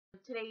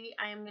today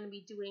I am going to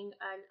be doing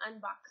an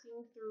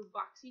unboxing through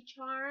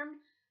Boxycharm.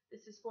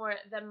 This is for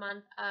the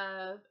month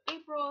of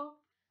April.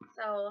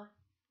 So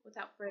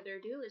without further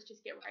ado, let's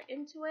just get right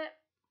into it.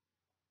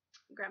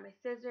 Grab my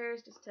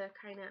scissors just to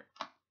kind of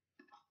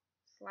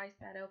slice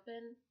that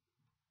open.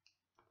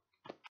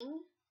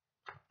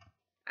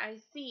 I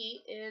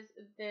see is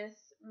this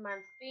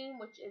month's theme,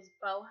 which is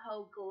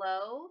Boho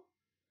Glow.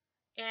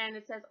 And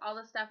it says all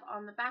the stuff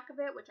on the back of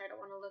it, which I don't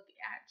want to look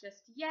at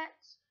just yet.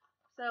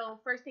 So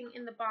first thing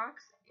in the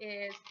box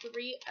is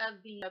 3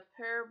 of the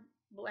Pear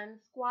Blend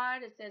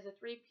Squad. It says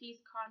a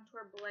 3-piece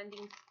contour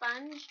blending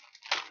sponge,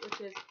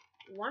 which is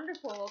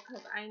wonderful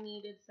because I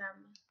needed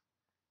some.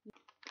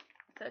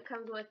 So it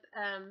comes with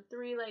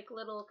 3 like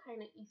little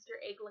kind of Easter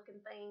egg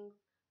looking things.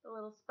 The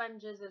little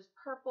sponges is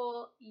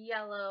purple,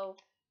 yellow,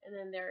 and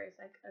then there is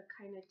like a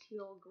kind of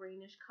teal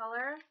greenish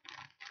color.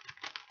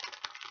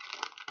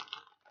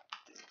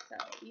 So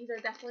these are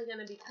definitely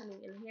going to be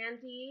coming in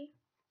handy.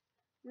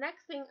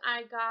 Next thing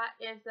I got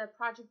is the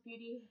Project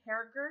Beauty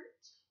Hair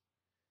Gurt.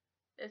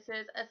 This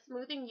is a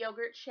smoothing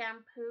yogurt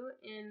shampoo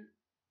and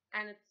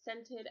it's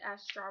scented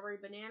as strawberry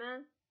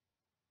banana.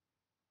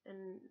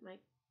 And my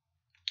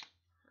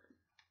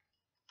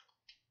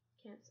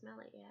can't smell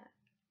it yet.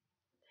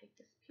 Take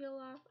this peel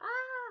off.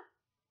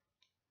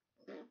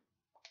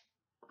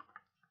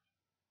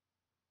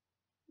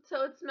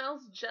 So it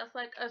smells just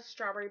like a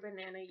strawberry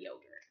banana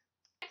yogurt.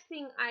 Next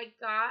thing I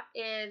got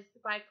is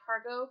by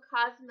Cargo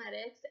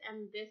Cosmetics,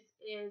 and this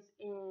is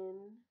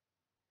in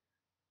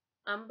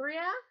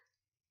Umbria,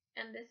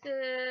 and this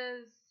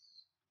is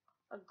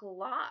a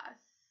gloss,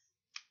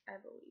 I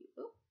believe.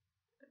 Oop,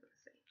 let's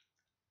see.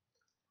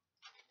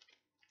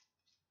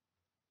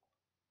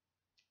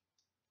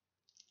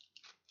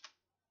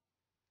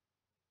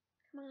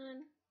 Come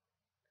on.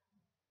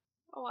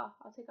 Oh well,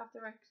 I'll take off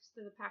the rest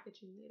of the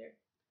packaging later.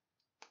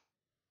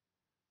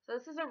 So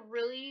this is a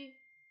really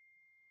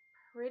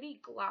pretty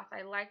gloss.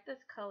 I like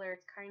this color.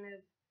 It's kind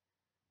of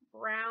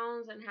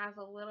browns and has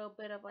a little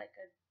bit of like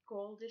a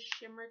goldish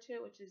shimmer to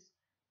it, which is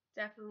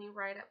definitely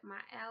right up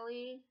my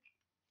alley.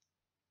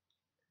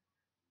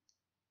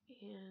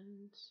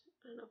 And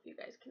I don't know if you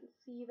guys can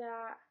see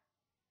that.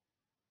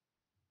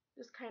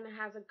 Just kind of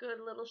has a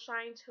good little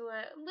shine to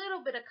it. A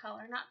little bit of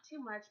color, not too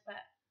much, but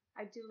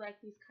I do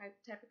like these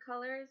type of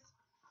colors.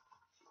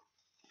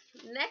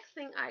 Next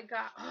thing I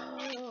got,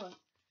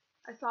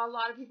 I saw a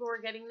lot of people were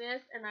getting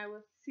this, and I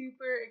was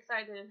super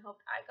excited and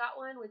hoped I got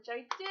one, which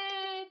I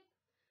did.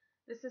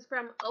 This is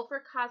from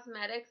Ofra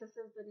Cosmetics. This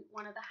is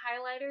one of the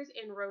highlighters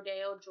in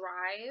Rodeo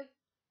Drive.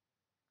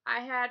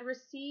 I had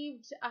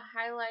received a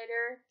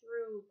highlighter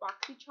through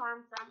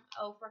Boxycharm from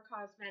Ofra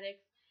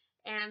Cosmetics,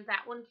 and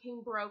that one came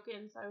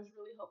broken, so I was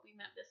really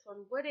hoping that this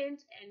one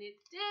wouldn't, and it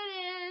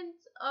didn't.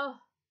 Oh,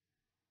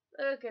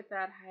 look at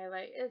that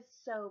highlight. It's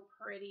so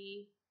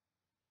pretty.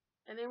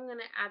 And then I'm going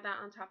to add that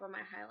on top of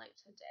my highlight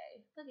today.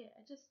 Look at it.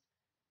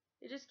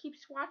 It just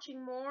keeps swatching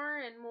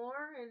more and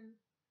more, and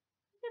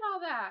look at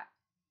all that.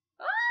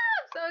 Oh,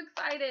 I'm so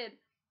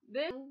excited.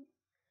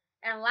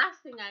 And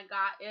last thing I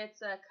got,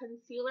 it's a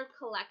concealer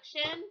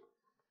collection,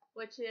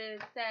 which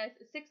says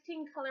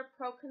 16 color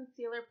pro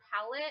concealer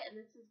palette, and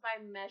this is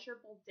by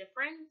Measurable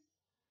Difference.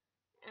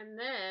 And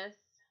this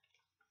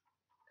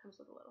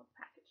comes with a little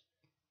package.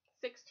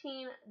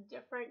 16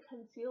 different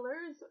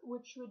concealers,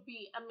 which would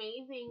be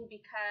amazing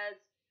because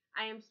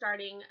I am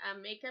starting a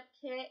makeup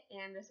kit,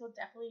 and this will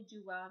definitely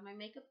do well in my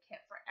makeup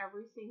kit for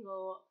every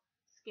single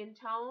skin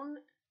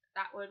tone.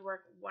 That would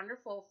work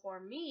wonderful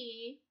for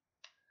me.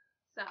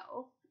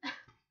 So,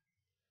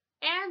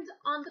 and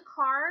on the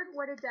card,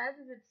 what it does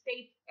is it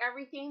states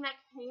everything that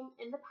came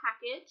in the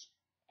package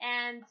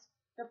and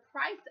the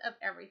price of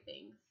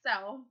everything.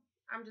 So,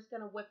 I'm just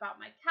going to whip out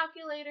my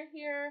calculator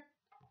here,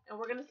 and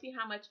we're going to see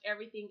how much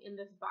everything in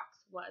this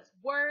box was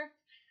worth.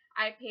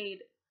 I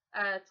paid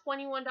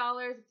 $21.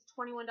 It's a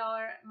 $21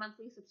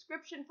 monthly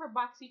subscription for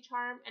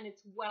Boxycharm, and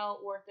it's well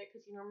worth it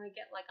because you normally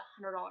get like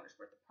 $100 worth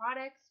of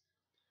products.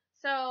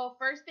 So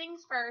first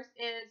things first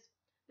is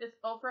this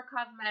Ofra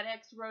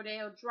Cosmetics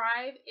Rodeo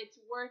Drive. It's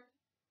worth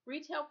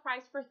retail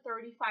price for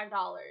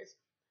 $35.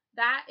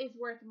 That is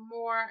worth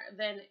more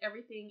than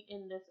everything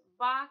in this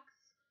box,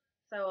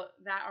 so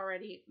that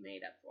already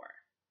made up for.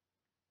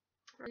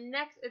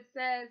 Next, it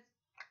says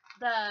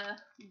the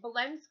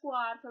Blend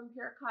Squad from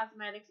Pure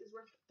Cosmetics is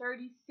worth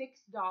 $36.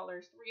 3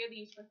 of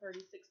these for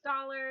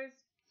 $36.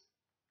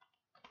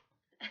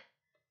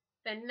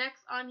 Then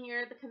next on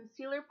here, the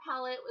concealer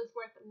palette was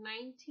worth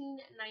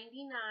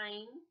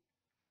 $19.99.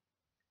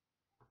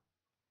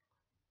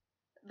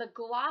 The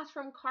gloss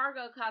from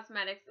Cargo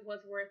Cosmetics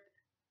was worth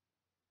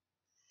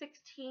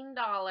 $16.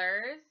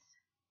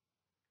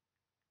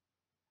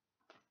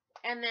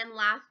 And then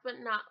last but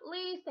not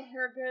least, the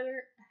Hair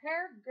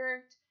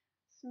Gurt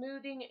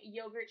Smoothing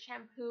Yogurt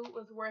Shampoo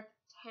was worth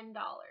 $10.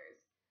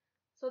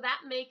 So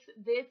that makes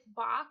this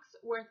box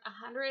worth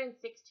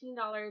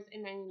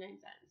 $116.99.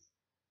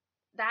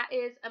 That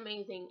is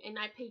amazing, and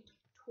I paid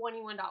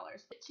 $21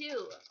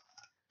 too.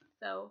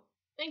 So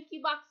thank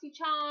you,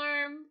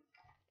 Boxycharm.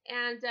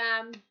 And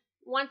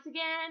Once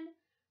again,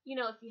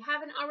 if you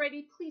haven't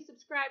already, please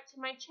subscribe to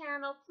my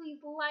channel. Please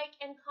like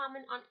and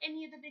comment on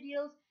any of the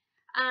videos.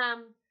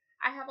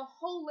 I have a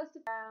whole list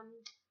of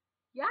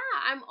yeah,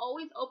 I'm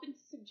always open to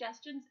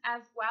suggestions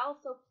as well,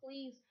 so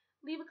please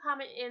leave a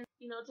comment, and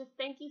just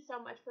thank you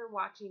so much for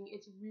watching.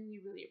 It's really,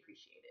 really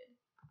appreciated.